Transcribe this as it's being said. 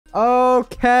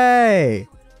Okay.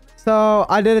 So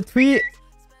I did a tweet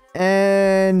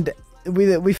and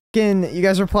we fucking, you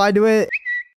guys replied to it.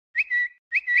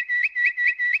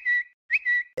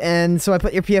 And so I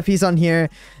put your PFPs on here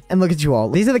and look at you all.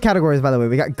 These are the categories, by the way.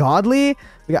 We got godly,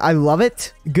 we got I love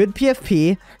it, good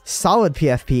PFP, solid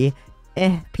PFP,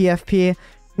 PFP,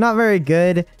 not very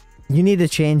good, you need to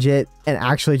change it, and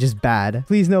actually just bad.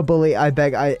 Please no bully, I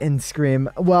beg, and scream.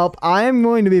 Well, I am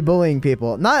going to be bullying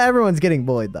people. Not everyone's getting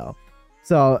bullied though.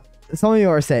 So some of you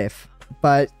are safe,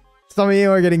 but some of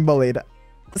you are getting bullied.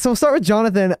 So we'll start with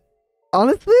Jonathan.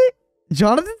 Honestly,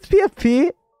 Jonathan's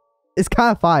PFP is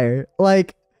kind of fire.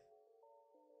 Like,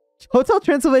 Hotel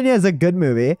Transylvania is a good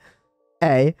movie.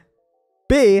 A.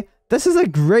 B. This is a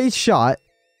great shot.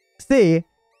 C.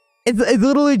 It's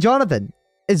literally Jonathan.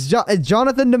 It's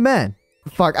Jonathan the man.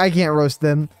 Fuck, I can't roast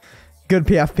them. Good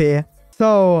PFP.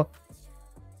 So,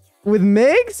 with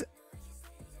Migs,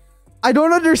 I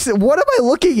don't understand. What am I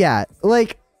looking at?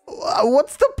 Like,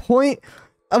 what's the point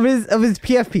of his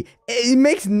PFP? It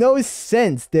makes no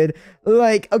sense, dude.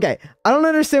 Like, okay, I don't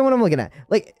understand what I'm looking at.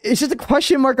 Like, it's just a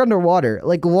question mark underwater.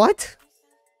 Like, what?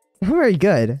 Not very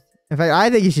good. In fact, I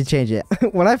think you should change it.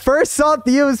 When I first saw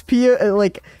Theo's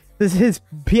his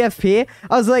PFP,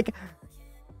 I was like,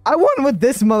 I wonder what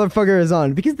this motherfucker is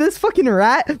on, because this fucking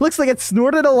rat looks like it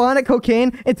snorted a line of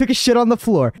cocaine and took a shit on the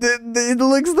floor. It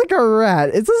looks like a rat.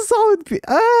 It's a solid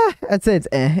I'd say it's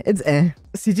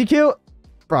CGQ,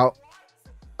 bro.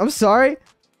 I'm sorry,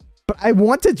 but I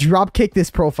want to drop kick this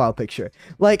profile picture.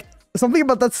 Like, something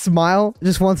about that smile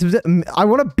just wants to, I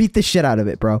want to beat the shit out of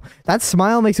it, bro. That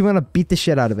smile makes me want to beat the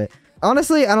shit out of it.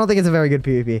 Honestly, I don't think it's a very good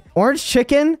PvP. Orange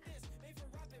Chicken,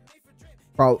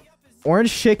 bro.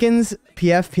 Orange Chicken's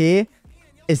PFP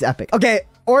is epic. Okay,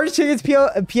 Orange Chicken's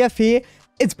PFP,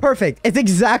 it's perfect. It's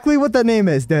exactly what the name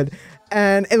is, dude.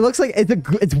 And it looks like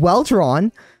it's well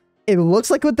drawn. It looks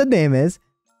like what the name is.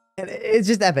 And it's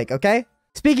just epic, okay?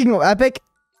 Speaking of epic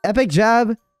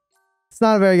jab, it's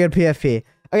not a very good PFP.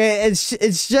 Okay,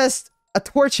 it's just a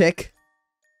Torchic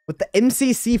with the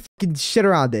MCC fucking shit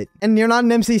around it. And you're not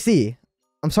an MCC.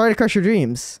 I'm sorry to crush your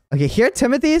dreams. Okay, here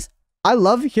Timothy's. I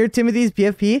love Here Timothy's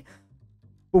PFP.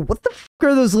 But what the fuck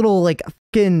are those little, like,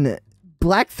 fucking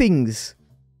black things?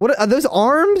 What are those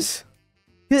arms?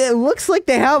 It looks like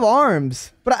they have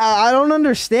arms. But I don't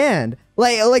understand.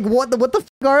 Like what the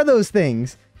fuck are those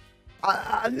things?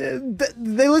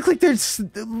 They look like they're...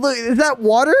 Look, is that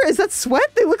water? Is that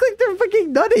sweat? They look like they're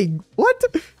fucking nutting. What?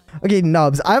 Okay,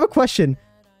 Nubs. I have a question.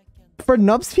 For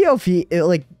Nubs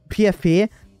PFP,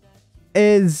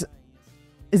 is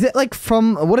it like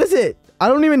from... What is it? I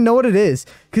don't even know what it is.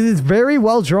 Because it's very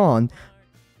well drawn.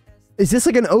 Is this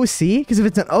like an OC? Because if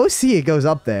it's an OC, it goes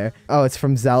up there. Oh, it's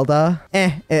from Zelda.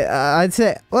 I'd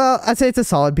say it's a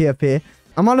solid PFP.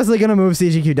 I'm honestly going to move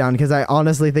CGQ down because I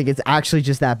honestly think it's actually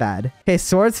just that bad. Okay,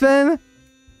 Swordsman.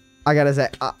 I gotta say,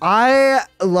 I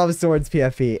love Swords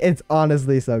PFP. It's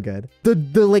honestly so good. The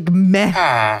like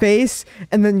meh face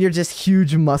and then you're just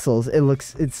huge muscles.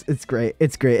 It's great.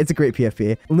 It's great. It's a great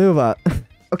PFP. Luva.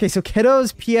 Okay, so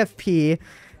Kiddo's PFP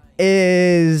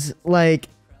is like,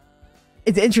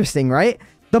 it's interesting, right?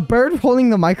 The bird holding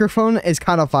the microphone is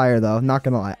kind of fire though. Not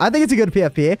gonna lie. I think it's a good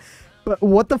PFP, but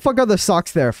what the fuck are the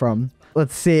socks there from?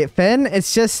 Let's see. Finn,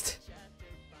 it's just...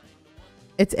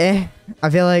 It's I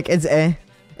feel like it's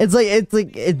It's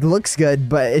like, it looks good,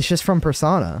 but it's just from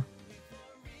Persona.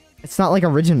 It's not like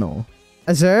original.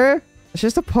 Azure? It's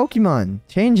just a Pokemon.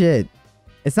 Change it.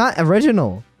 It's not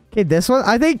original. Okay, this one,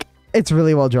 I think it's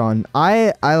really well drawn.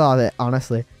 I love it,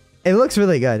 honestly. It looks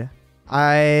really good.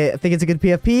 I think it's a good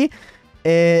PFP.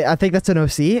 I think that's an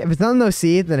OC. If it's not an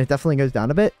OC, then it definitely goes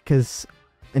down a bit, because,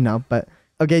 you know, but...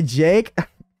 Okay, Jake...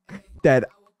 Dead.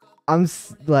 I'm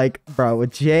like, bro,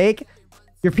 with Jake,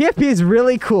 your PFP is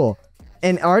really cool.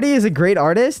 And Artie is a great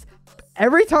artist.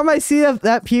 Every time I see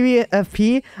that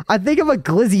PFP, I think of a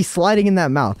glizzy sliding in that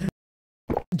mouth.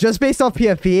 Just based off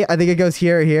PFP, I think it goes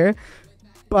here or here.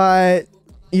 But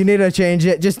you need to change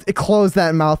it. Just close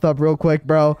that mouth up real quick,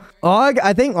 bro. Og,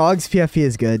 I think Og's PFP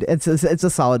is good. It's a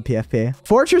solid PFP.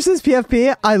 Fortress's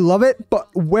PFP, I love it. But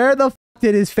where the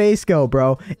did his face go,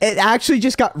 bro? It actually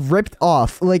just got ripped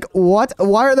off. Like, what?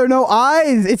 Why are there no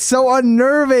eyes? It's so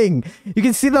unnerving. You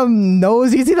can see the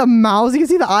nose, you can see the mouth, you can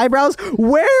see the eyebrows.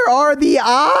 Where are the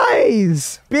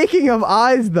eyes? Speaking of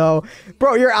eyes, though,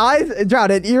 bro, your eyes,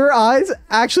 Drowded, your eyes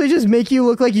actually just make you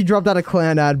look like you dropped out a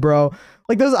clan ad, bro.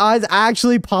 Like, those eyes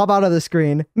actually pop out of the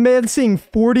screen. Man, seeing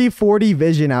 40/40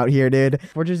 vision out here, dude.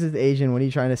 Fortress is Asian. What are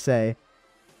you trying to say?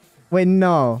 Wait,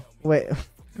 no. Wait.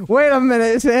 Wait a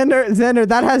minute, Xander,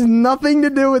 that has nothing to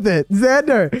do with it.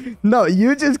 Xander, no,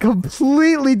 you just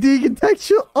completely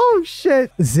decontextual. Oh,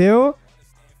 shit. Zoo?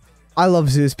 I love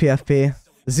Zoo's PFP.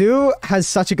 Zoo has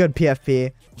such a good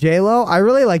PFP. JLo, I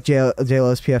really like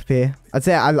JLo's PFP. I'd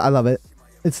say I love it.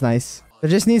 It's nice. There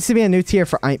just needs to be a new tier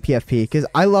for Eint PFP, because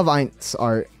I love Eint's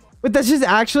art. But that's just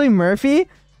actually Murphy?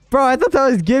 Bro, I thought that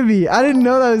was Gibby. I didn't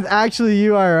know that was actually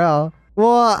URL.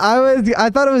 Well, I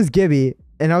thought it was Gibby,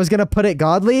 and I was gonna put it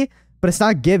Godly, but it's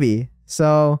not Gibby.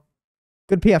 So,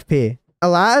 good PFP.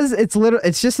 Alaz,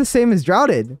 it's just the same as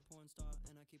Droughted.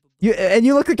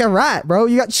 You look like a rat, bro.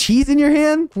 You got cheese in your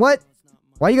hand? What?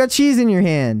 Why you got cheese in your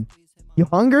hand? You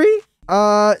hungry?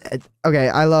 Okay,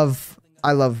 I love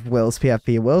Will's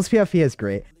PFP. Will's PFP is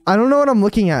great. I don't know what I'm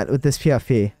looking at with this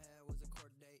PFP.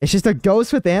 It's just a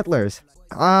ghost with antlers.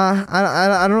 I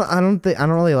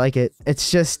don't really like it. It's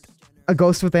just a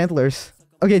ghost with antlers.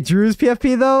 Okay, Drew's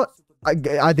PFP though,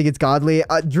 I think it's godly.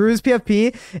 Drew's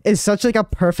PFP is such like a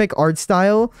perfect art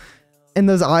style, and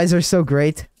those eyes are so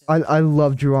great. I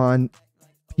love Drew on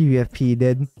PFP,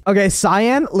 dude. Okay,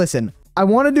 Cyan, listen, I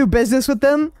want to do business with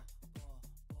them,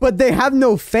 but they have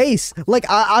no face. Like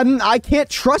I can't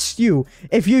trust you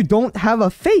if you don't have a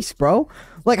face, bro.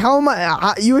 Like how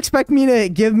am you expect me to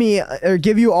give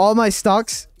you all my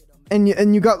stocks and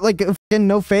you got like a fucking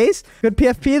no face? Good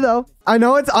PFP though. I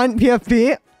know it's on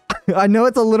PFP. I know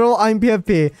it's a little on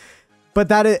PFP, but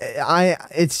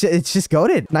it's just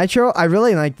goated. Nitro, I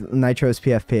really like Nitro's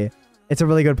PFP. It's a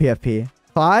really good PFP.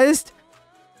 Sized?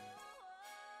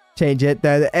 Change it.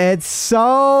 It's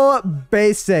so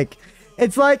basic.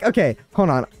 It's like, okay, hold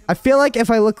on. I feel like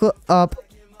if I look up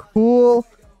cool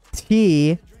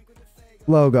T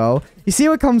logo, you see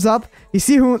what comes up? You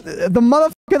see who the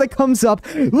motherfucker that comes up?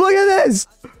 Look at this!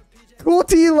 Cool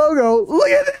T logo. Look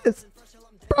at this!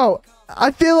 Bro,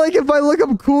 I feel like if I look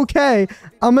up cool K,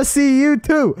 I'm gonna see you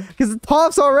too. Because the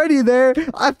top's already there.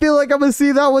 I feel like I'm gonna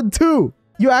see that one too.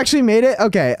 You actually made it?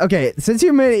 Okay. Since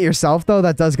you made it yourself though,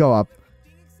 that does go up.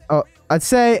 Oh, I'd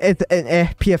say it's an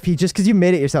PFP just because you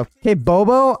made it yourself. Okay,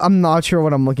 Bobo, I'm not sure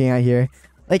what I'm looking at here.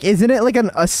 Like, isn't it like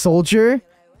a soldier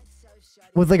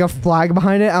with like a flag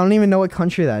behind it? I don't even know what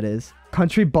country that is.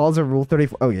 Country balls are rule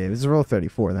 34. Okay, this is rule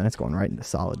 34. Then it's going right into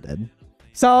solid dead.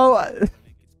 So,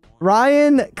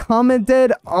 Ryan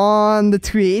commented on the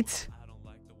tweet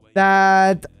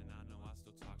that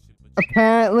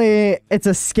apparently it's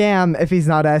a scam if he's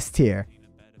not S tier.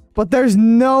 But there's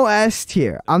no S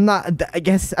tier. I'm not. I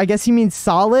guess he means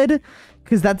solid,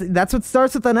 because that's what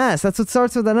starts with an S. That's what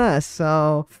starts with an S.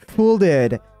 So cool,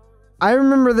 dude. I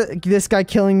remember this guy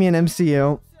killing me in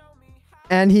MCU,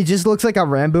 and he just looks like a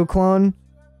Rambo clone.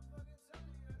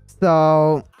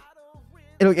 So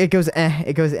it goes eh.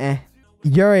 It goes eh.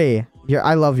 Yuri,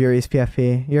 I love Yuri's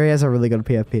PFP. Yuri has a really good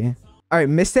PFP. All right,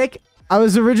 Mystic. I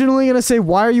was originally gonna say,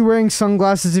 why are you wearing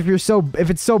sunglasses if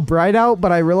it's so bright out?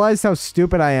 But I realized how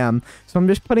stupid I am, so I'm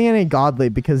just putting in a godly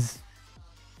because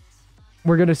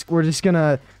we're just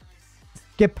gonna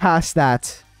get past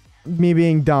that. Me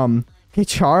being dumb. Okay,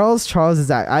 Charles is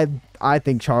that I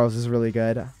think Charles is really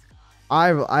good.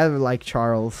 I like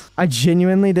Charles. I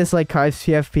genuinely dislike Kaif's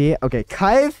PFP. Okay,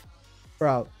 Kaif,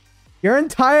 bro, your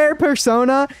entire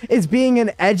persona is being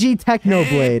an edgy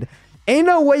Technoblade. Ain't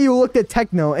no way you looked at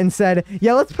Techno and said,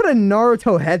 yeah, let's put a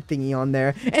Naruto head thingy on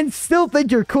there and still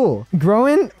think you're cool.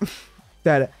 Growing,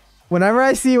 that whenever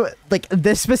I see like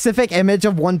this specific image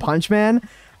of One Punch Man,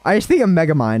 I just think of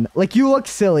Megamind. Like, you look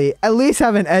silly. At least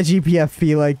have an edgy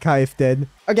PFP like Kaif did.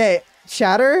 Okay,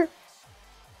 Shatter,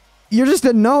 you're just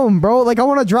a gnome, bro. Like, I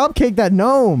want to dropkick that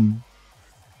gnome.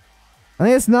 I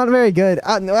think it's not very good.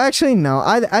 No, actually, no.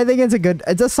 I think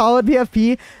it's a solid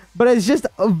PFP, but it's just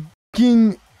a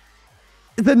fucking...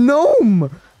 the gnome.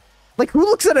 Like, who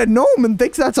looks at a gnome and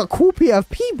thinks that's a cool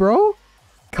PFP, bro?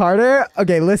 Carter,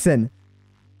 okay, listen.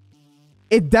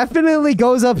 It definitely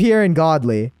goes up here in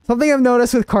godly. Something I've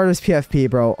noticed with Carter's PFP,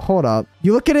 bro. Hold up.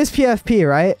 You look at his PFP,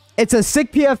 right? It's a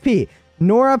sick PFP.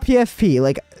 Nora PFP.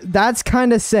 Like, that's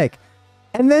kind of sick.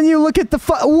 And then you look at the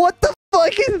what the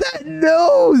fuck is that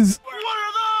nose?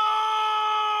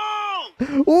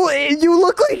 You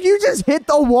look like you just hit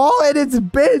the wall and it's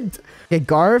bent. Okay,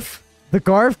 Garf. The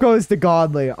Garf goes to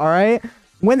godly, alright?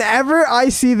 Whenever I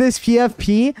see this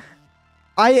PFP,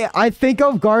 I think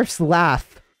of Garf's laugh.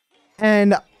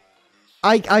 And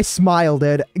I smile,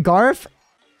 dude. Garf,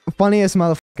 funniest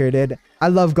motherfucker, dude. I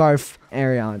love Garf.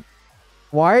 Arion,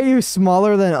 why are you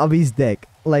smaller than Ubby's dick?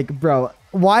 Like, bro,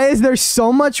 why is there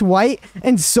so much white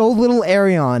and so little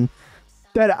Arion?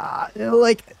 That,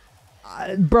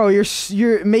 bro,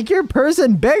 you're make your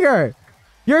person bigger.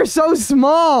 You're so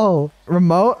small.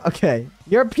 Remote? Okay.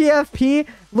 Your PFP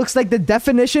looks like the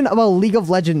definition of a League of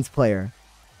Legends player.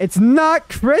 It's not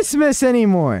Christmas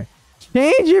anymore.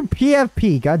 Change your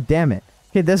PFP. God damn it.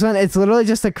 Okay, this one, it's literally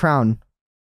just a crown.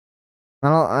 I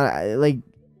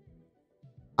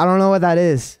don't know what that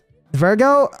is.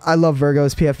 Virgo? I love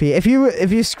Virgo's PFP.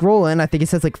 If you scroll in, I think it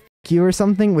says like F you or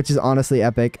something, which is honestly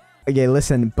epic. Okay,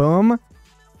 listen. Boom.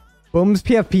 Boom's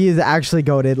PFP is actually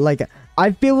goated. Like,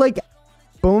 I feel like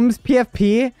Boom's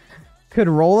PFP could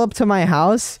roll up to my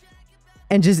house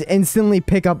and just instantly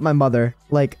pick up my mother.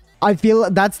 Like, I feel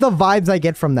that's the vibes I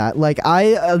get from that. Like,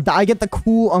 I get the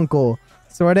cool uncle.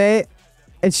 Sorte,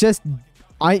 it's just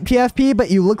PFP,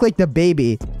 but you look like the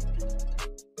baby.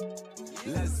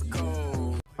 Let's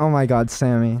go. Oh my god,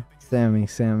 Sammy.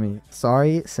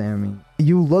 Sorry, Sammy.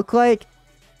 You look like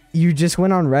you just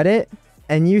went on Reddit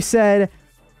and you said,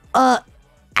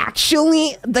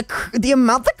 actually, the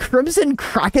amount the Crimson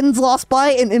Krakens lost by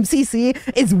in MCC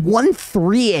is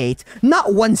 138, not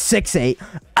 168.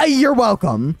 You're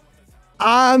welcome.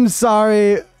 I'm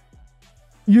sorry.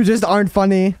 You just aren't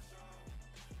funny.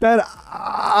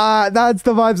 That's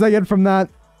the vibes I get from that.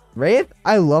 Wraith?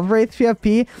 I love Wraith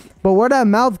PFP, but where'd that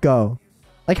mouth go?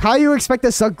 Like, how you expect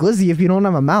to suck Glizzy if you don't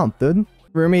have a mouth, dude?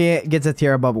 Rumi gets a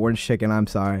tier above Orange Chicken, I'm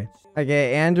sorry.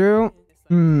 Okay, Andrew.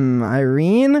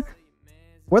 Irene?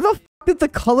 Where the f did the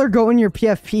color go in your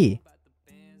PFP?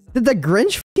 Did the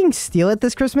Grinch fucking steal it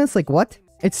this Christmas? Like, what?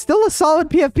 It's still a solid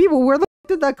PFP, but where the f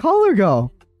did that color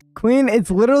go? Queen, it's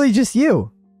literally just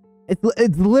you.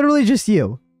 It's literally just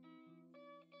you.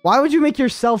 Why would you make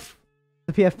yourself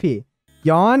the PFP?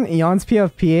 Yon's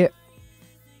PFP.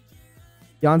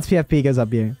 Yon's PFP goes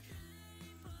up here.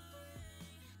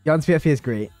 Yon's PFP is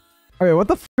great. Okay, what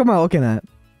the f am I looking at?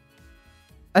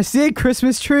 I see a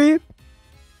Christmas tree,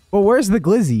 but where's the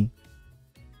Glizzy?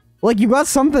 Like, you got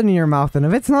something in your mouth, and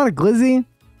if it's not a Glizzy,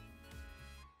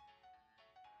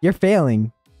 you're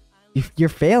failing. You're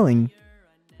failing.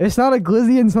 If it's not a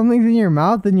Glizzy and something's in your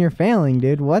mouth, then you're failing,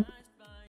 dude. What?